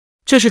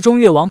这是中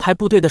越王牌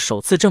部队的首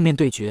次正面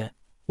对决，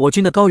我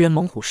军的高原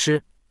猛虎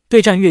师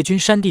对战越军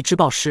山地织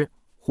豹师，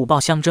虎豹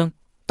相争，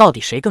到底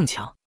谁更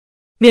强？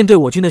面对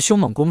我军的凶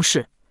猛攻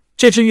势，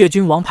这支越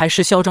军王牌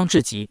师嚣张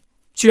至极，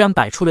居然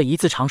摆出了一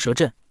字长蛇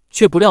阵，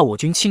却不料我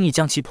军轻易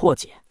将其破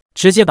解，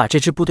直接把这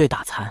支部队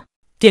打残，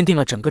奠定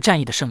了整个战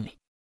役的胜利。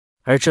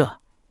而这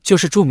就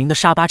是著名的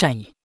沙巴战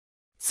役。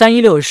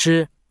316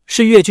师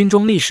是越军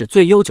中历史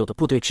最悠久的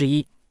部队之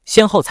一，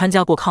先后参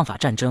加过抗法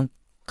战争、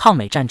抗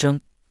美战争、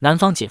南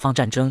方解放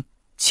战争、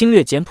侵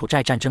略柬埔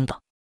寨战争等。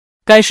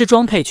该师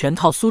装配全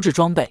套苏制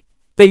装备，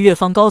被越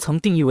方高层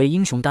定义为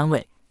英雄单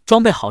位，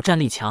装备好，战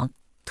力强，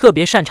特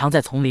别擅长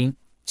在丛林、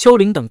丘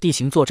陵等地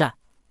形作战，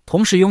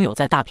同时拥有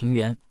在大平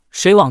原、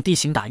水网地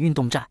形打运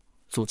动战、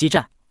阻击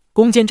战、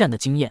攻坚战的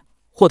经验，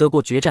获得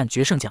过决战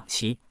决胜奖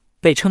旗，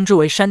被称之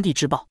为山地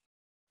之豹。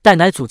待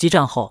乃阻击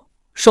战后，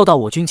受到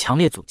我军强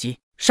烈阻击，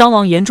伤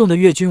亡严重的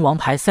越军王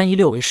牌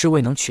316师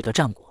未能取得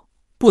战果，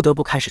不得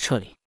不开始撤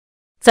离。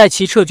在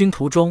其撤军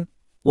途中，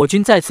我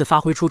军再次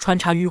发挥出穿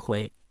插迂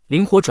回、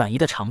灵活转移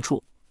的长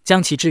处，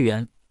将其支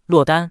援、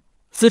落单、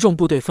辎重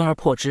部队分而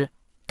破之，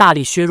大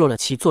力削弱了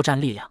其作战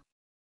力量。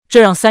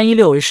这让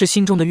316师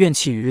心中的怨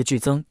气与日俱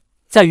增。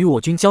在与我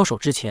军交手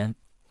之前，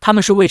他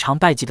们是未尝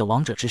败绩的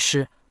王者之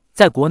师，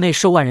在国内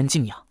受万人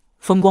敬仰，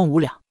风光无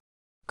两。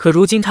可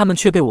如今他们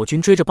却被我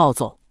军追着暴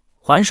揍，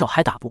还手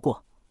还打不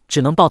过，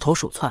只能抱头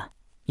鼠窜，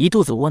一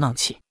肚子窝囊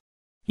气。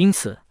因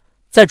此，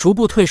在逐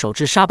步退守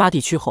至沙巴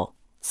地区后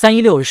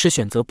，316师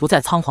选择不再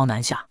仓皇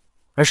南下，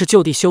而是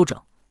就地休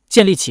整，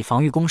建立起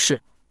防御工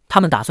事。他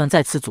们打算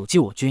再次阻击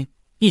我军，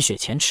一雪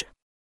前耻。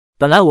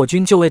本来我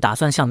军就未打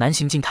算向南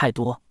行进太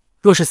多，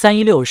若是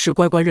316师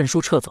乖乖认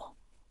输撤走，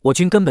我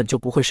军根本就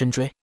不会深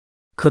追。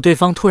可对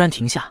方突然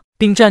停下，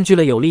并占据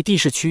了有利地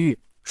势区域，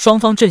双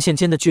方阵线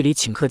间的距离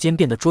顷刻间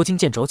变得捉襟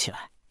见肘起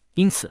来。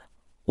因此，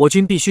我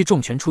军必须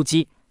重拳出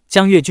击，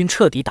将越军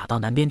彻底打到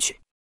南边去。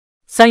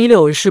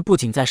316师不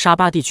仅在沙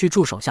巴地区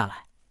驻守下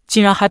来，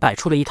竟然还摆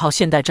出了一套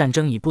现代战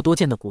争已不多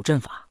见的古阵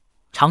法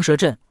——长蛇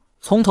阵，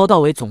从头到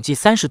尾总计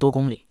30多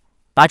公里，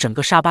把整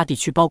个沙巴地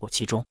区包裹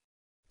其中。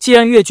既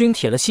然越军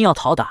铁了心要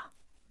讨打，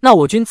那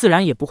我军自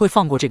然也不会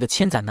放过这个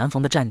千载难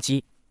逢的战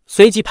机，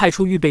随即派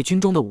出预备军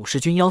中的50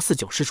军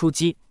149师出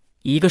击，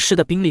以一个师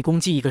的兵力攻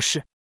击一个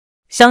师。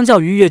相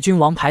较于越军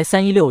王牌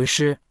316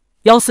师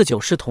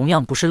，149师同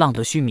样不是浪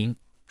得虚名，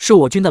是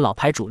我军的老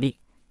牌主力，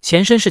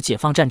前身是解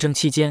放战争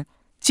期间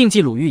晋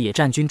冀鲁豫野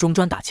战军中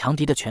专打强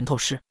敌的拳头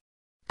师，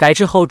改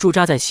制后驻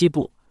扎在西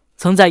部，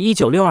曾在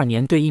1962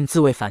年对印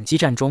自卫反击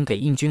战中给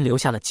印军留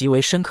下了极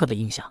为深刻的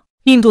印象。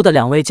印度的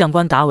2位将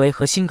官达维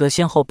和辛格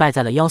先后败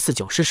在了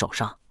149师手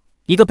上，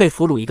一个被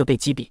俘虏，一个被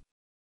击毙。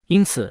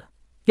因此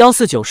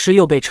149师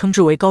又被称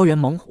之为高原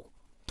猛虎，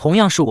同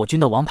样是我军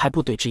的王牌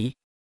部队之一。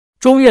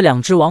中越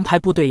两支王牌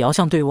部队遥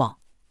相对望，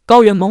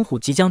高原猛虎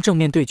即将正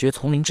面对决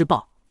丛林之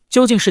豹，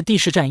究竟是地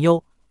势占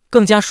优，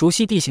更加熟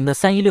悉地形的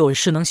316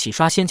师能洗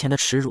刷先前的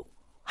耻辱，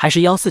还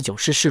是149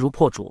师势如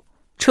破竹，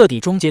彻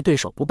底终结对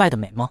手不败的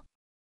美梦？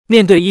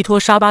面对依托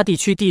沙巴地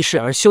区地势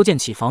而修建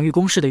起防御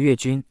工事的越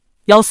军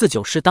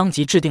，149师当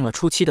即制定了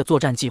初期的作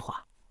战计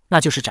划，那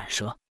就是斩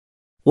蛇。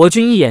我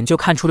军一眼就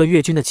看出了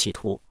越军的企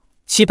图，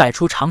其摆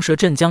出长蛇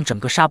阵将整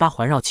个沙巴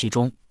环绕其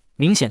中，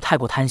明显太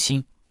过贪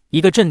心，一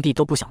个阵地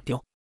都不想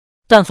丢。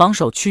但防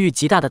守区域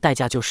极大的代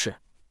价就是，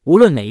无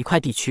论哪一块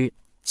地区，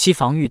其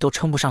防御都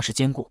称不上是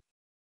坚固。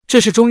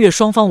这是中越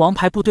双方王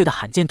牌部队的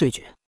罕见对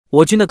决。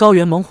我军的高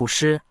原猛虎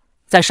师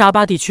在沙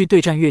巴地区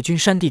对战越军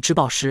山地织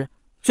豹师，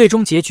最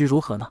终结局如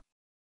何呢？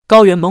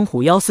高原猛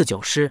虎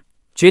149师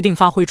决定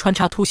发挥穿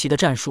插突袭的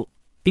战术，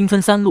兵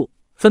分3路，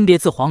分别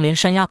自黄连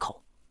山垭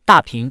口、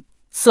大平、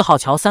4号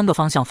桥3个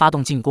方向发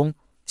动进攻，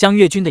将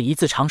越军的一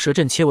字长蛇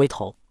阵切为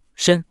头、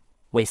身、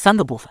尾3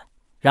个部分，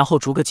然后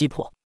逐个击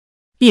破。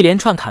一连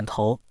串砍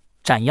头、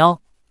斩腰、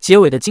结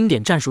尾的经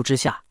典战术之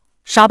下，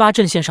沙巴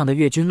阵线上的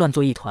越军乱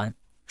作一团，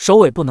首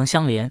尾不能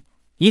相连，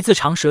一字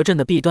长蛇阵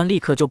的弊端立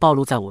刻就暴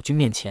露在我军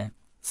面前。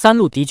3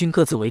路敌军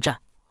各自为战，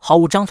毫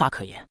无章法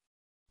可言。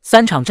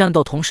3场战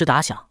斗同时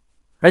打响，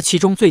而其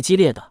中最激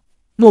烈的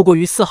莫过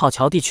于4号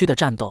桥地区的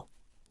战斗。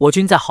我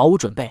军在毫无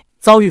准备、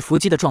遭遇伏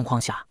击的状况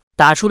下，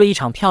打出了一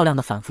场漂亮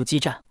的反伏击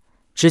战，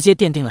直接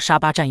奠定了沙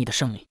巴战役的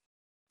胜利。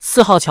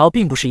4号桥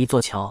并不是一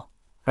座桥，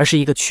而是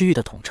一个区域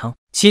的统称。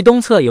其东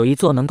侧有一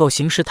座能够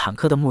行驶坦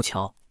克的木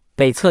桥，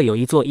北侧有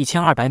一座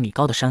1200米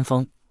高的山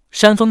峰，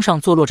山峰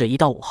上坐落着1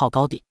到5号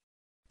高地。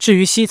至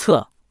于西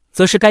侧，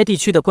则是该地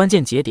区的关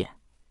键节点，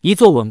一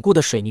座稳固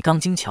的水泥钢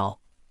筋桥，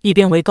一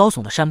边为高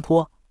耸的山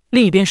坡，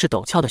另一边是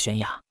陡峭的悬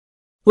崖。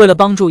为了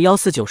帮助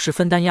149师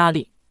分担压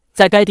力，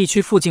在该地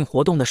区附近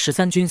活动的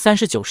13军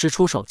39师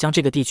出手，将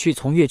这个地区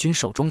从越军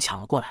手中抢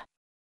了过来。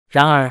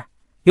然而，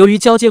由于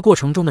交接过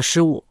程中的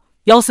失误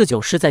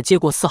，149师在接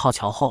过4号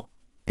桥后，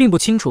并不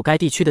清楚该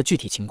地区的具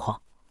体情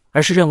况，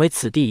而是认为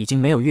此地已经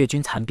没有越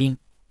军残兵，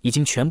已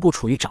经全部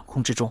处于掌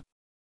控之中。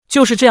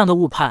就是这样的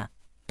误判，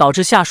导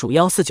致下属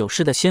149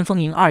师的先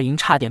锋营2营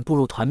差点步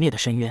入团灭的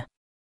深渊。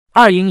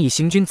2营以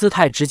行军姿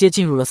态直接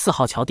进入了4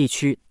号桥地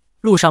区，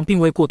路上并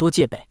未过多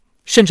戒备，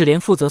甚至连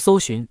负责搜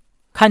寻、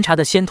勘察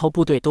的先头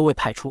部队都未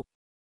派出。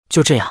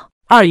就这样，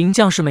二营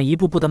将士们一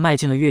步步地迈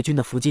进了越军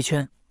的伏击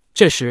圈。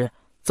这时，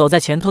走在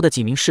前头的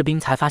几名士兵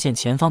才发现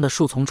前方的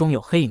树丛中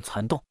有黑影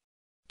攒动，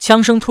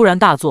枪声突然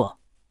大作，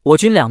我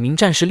军2名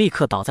战士立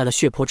刻倒在了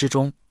血泊之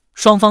中，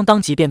双方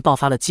当即便爆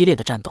发了激烈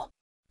的战斗。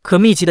可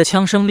密集的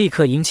枪声立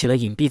刻引起了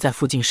隐蔽在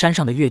附近山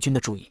上的越军的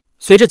注意，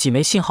随着几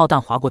枚信号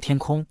弹划过天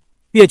空，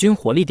越军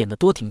火力点的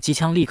多挺机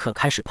枪立刻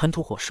开始喷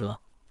吐火舌、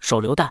手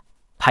榴弹、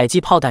迫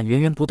击炮弹，源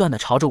源不断地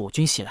朝着我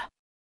军袭来。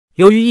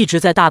由于一直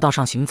在大道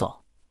上行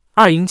走，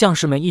二营将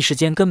士们一时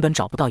间根本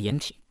找不到掩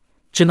体，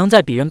只能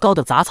在比人高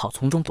的杂草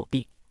丛中躲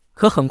避。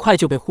可很快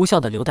就被呼啸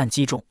的榴弹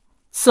击中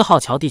，4号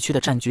桥地区的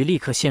战局立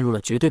刻陷入了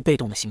绝对被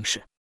动的形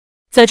势。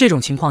在这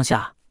种情况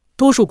下，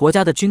多数国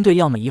家的军队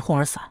要么一哄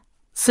而散，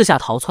四下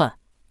逃窜，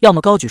要么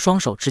高举双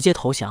手直接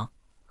投降。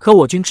可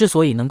我军之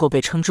所以能够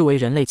被称之为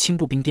人类轻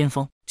步兵巅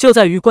峰，就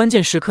在于关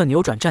键时刻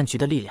扭转战局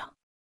的力量。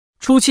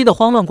初期的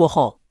慌乱过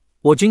后，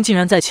我军竟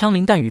然在枪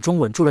林弹雨中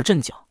稳住了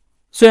阵脚。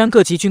虽然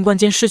各级军官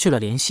间失去了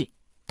联系，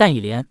但以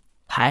连、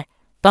排、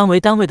班为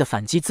单位的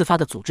反击自发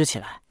地组织起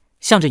来，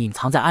向着隐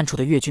藏在暗处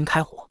的越军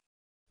开火。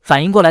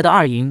反应过来的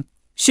二营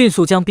迅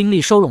速将兵力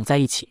收拢在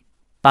一起，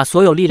把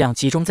所有力量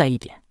集中在一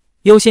点，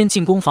优先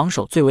进攻防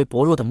守最为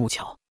薄弱的木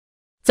桥。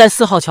在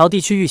4号桥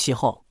地区遇袭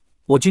后，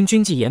我军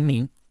军纪严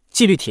明，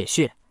纪律铁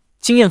血，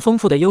经验丰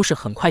富的优势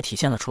很快体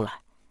现了出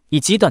来，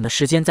以极短的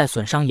时间在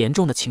损伤严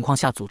重的情况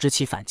下组织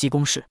起反击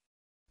攻势。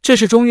这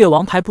是中越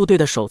王牌部队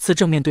的首次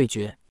正面对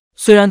决，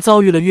虽然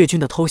遭遇了越军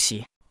的偷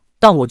袭，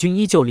但我军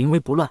依旧临危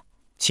不乱。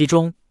其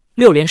中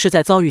6连是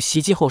在遭遇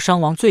袭击后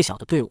伤亡最小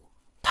的队伍，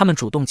他们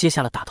主动接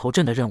下了打头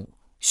阵的任务，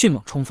迅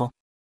猛冲锋。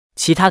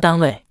其他单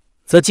位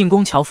则进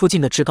攻桥附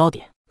近的制高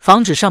点，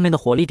防止上面的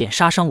火力点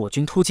杀伤我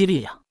军突击力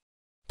量。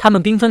他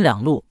们兵分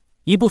2路，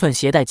一部分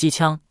携带机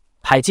枪、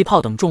迫击炮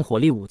等重火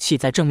力武器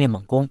在正面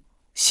猛攻，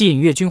吸引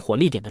越军火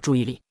力点的注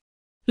意力；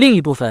另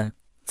一部分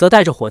则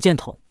带着火箭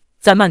筒，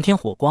在漫天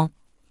火光、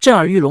震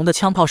耳欲聋的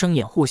枪炮声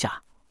掩护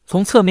下，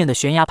从侧面的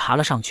悬崖爬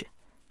了上去，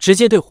直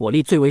接对火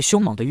力最为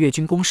凶猛的越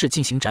军攻势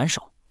进行斩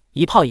首，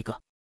一炮一个。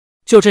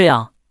就这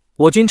样，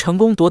我军成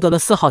功夺得了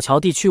4号桥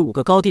地区5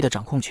个高地的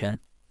掌控权，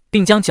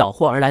并将缴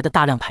获而来的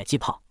大量迫击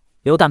炮、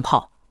榴弹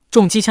炮、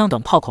重机枪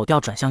等炮口调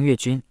转向越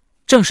军，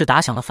正式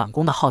打响了反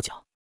攻的号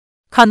角。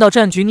看到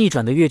战局逆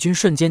转的越军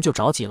瞬间就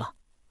着急了，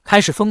开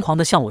始疯狂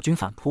地向我军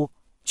反扑，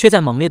却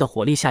在猛烈的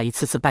火力下一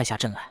次次败下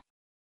阵来。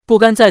不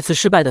甘再次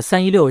失败的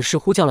316师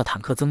呼叫了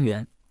坦克增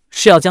援，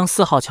是要将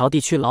4号桥地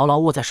区牢牢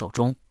握在手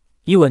中，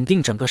以稳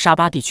定整个沙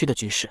巴地区的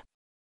局势。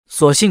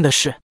所幸的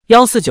是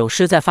，149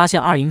师在发现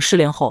二营失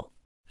联后，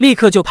立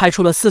刻就派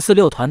出了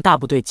446团大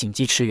部队紧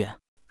急驰援，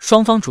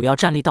双方主要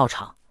战力到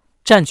场，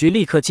战局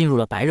立刻进入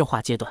了白热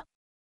化阶段。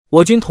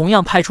我军同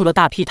样派出了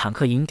大批坦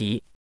克迎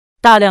敌，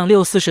大量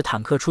64式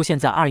坦克出现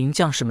在二营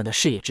将士们的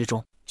视野之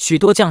中，许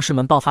多将士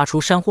们爆发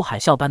出山呼海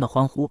啸般的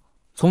欢呼。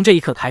从这一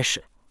刻开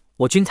始，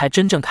我军才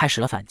真正开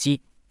始了反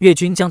击，越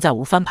军将再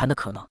无翻盘的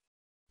可能。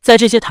在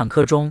这些坦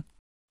克中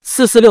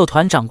，446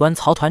团长官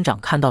曹团长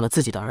看到了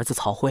自己的儿子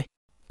曹辉，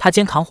他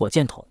肩扛火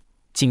箭筒，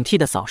警惕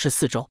地扫视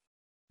四周。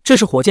这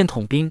是火箭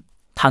筒兵，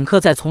坦克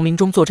在丛林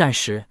中作战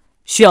时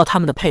需要他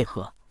们的配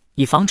合，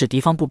以防止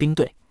敌方步兵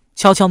队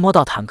悄悄摸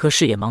到坦克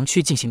视野盲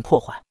区进行破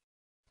坏。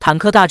坦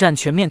克大战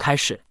全面开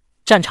始，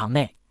战场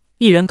内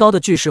1人高的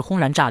巨石轰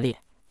然炸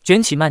裂，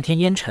卷起漫天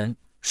烟尘，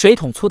水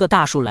桶粗的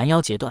大树拦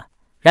腰截断，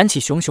燃起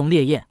熊熊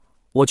烈焰。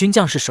我军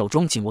将士手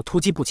中紧握突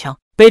击步枪，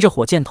背着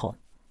火箭筒，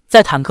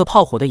在坦克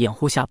炮火的掩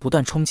护下不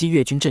断冲击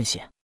越军阵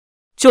线。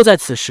就在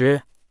此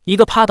时，一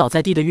个趴倒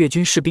在地的越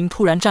军士兵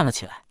突然站了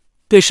起来，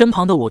对身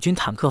旁的我军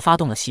坦克发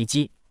动了袭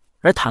击，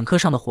而坦克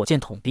上的火箭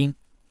筒兵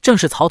正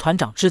是曹团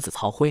长之子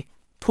曹辉。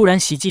突然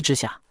袭击之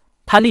下，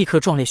他立刻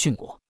壮烈殉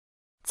国。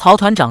曹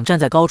团长站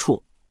在高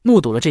处，目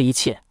睹了这一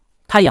切，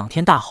他仰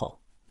天大吼，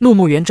怒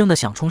目圆睁地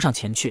想冲上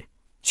前去，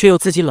却又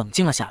自己冷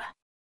静了下来。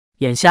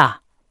眼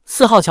下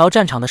4号桥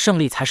战场的胜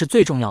利才是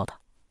最重要的，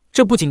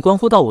这不仅关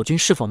乎到我军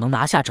是否能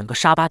拿下整个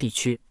沙巴地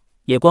区，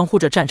也关乎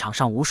着战场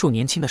上无数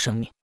年轻的生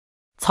命。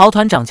曹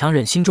团长强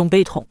忍心中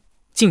悲痛，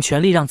尽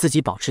全力让自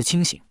己保持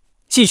清醒，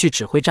继续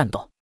指挥战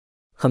斗。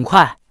很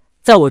快，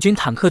在我军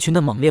坦克群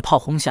的猛烈炮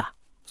轰下，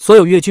所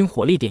有越军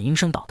火力点应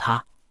声倒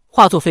塌，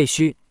化作废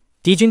墟。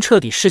敌军彻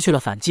底失去了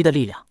反击的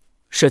力量，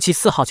舍弃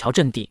4号桥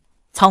阵地，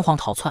仓皇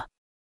逃窜。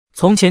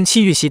从前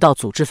期遇袭到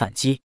组织反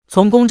击，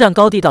从攻占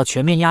高地到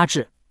全面压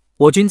制，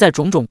我军在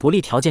种种不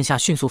利条件下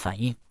迅速反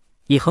应，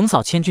以横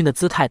扫千军的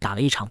姿态打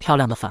了一场漂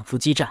亮的反复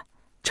激战，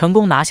成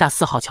功拿下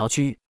4号桥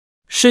区域。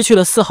失去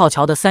了4号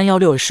桥的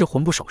316师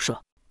魂不守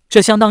舍，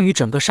这相当于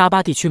整个沙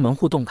巴地区门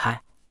户洞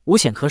开，无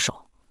险可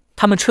守。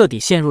他们彻底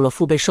陷入了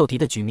腹背受敌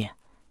的局面，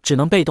只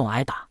能被动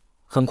挨打，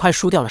很快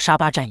输掉了沙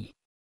巴战役。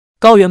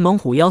高原猛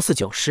虎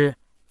149师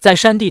在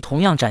山地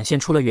同样展现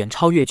出了远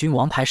超越军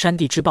王牌山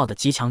地之豹的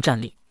极强战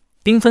力，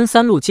兵分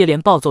3路接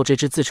连暴揍这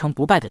支自称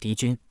不败的敌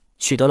军，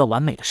取得了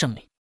完美的胜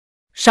利。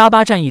沙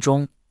巴战役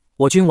中，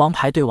我军王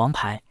牌对王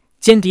牌，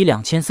歼敌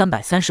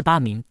2338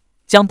名，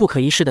将不可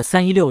一世的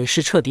316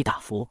师彻底打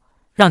服，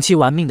让其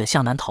玩命地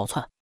向南逃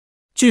窜。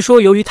据说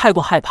由于太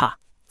过害怕，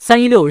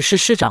 316师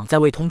师长在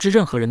未通知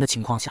任何人的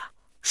情况下，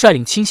率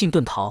领亲信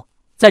遁逃，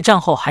在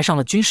战后还上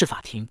了军事法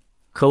庭，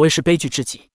可谓是悲剧至极。